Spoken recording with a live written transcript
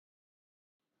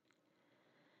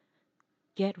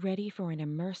Get ready for an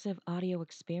immersive audio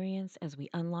experience as we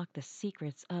unlock the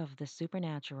secrets of the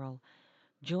supernatural.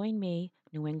 Join me,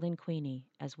 New England Queenie,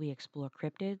 as we explore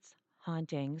cryptids,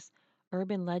 hauntings,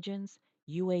 urban legends,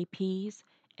 UAPs,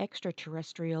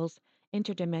 extraterrestrials,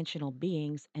 interdimensional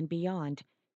beings, and beyond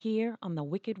here on the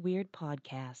Wicked Weird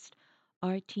podcast.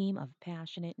 Our team of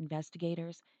passionate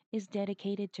investigators is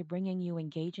dedicated to bringing you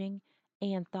engaging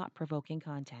and thought provoking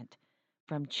content.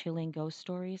 From chilling ghost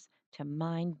stories to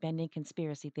mind bending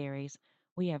conspiracy theories,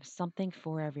 we have something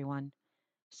for everyone.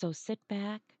 So sit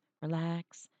back,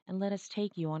 relax, and let us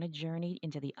take you on a journey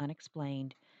into the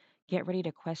unexplained. Get ready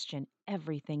to question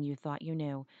everything you thought you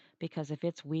knew, because if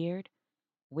it's weird,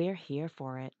 we're here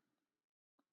for it.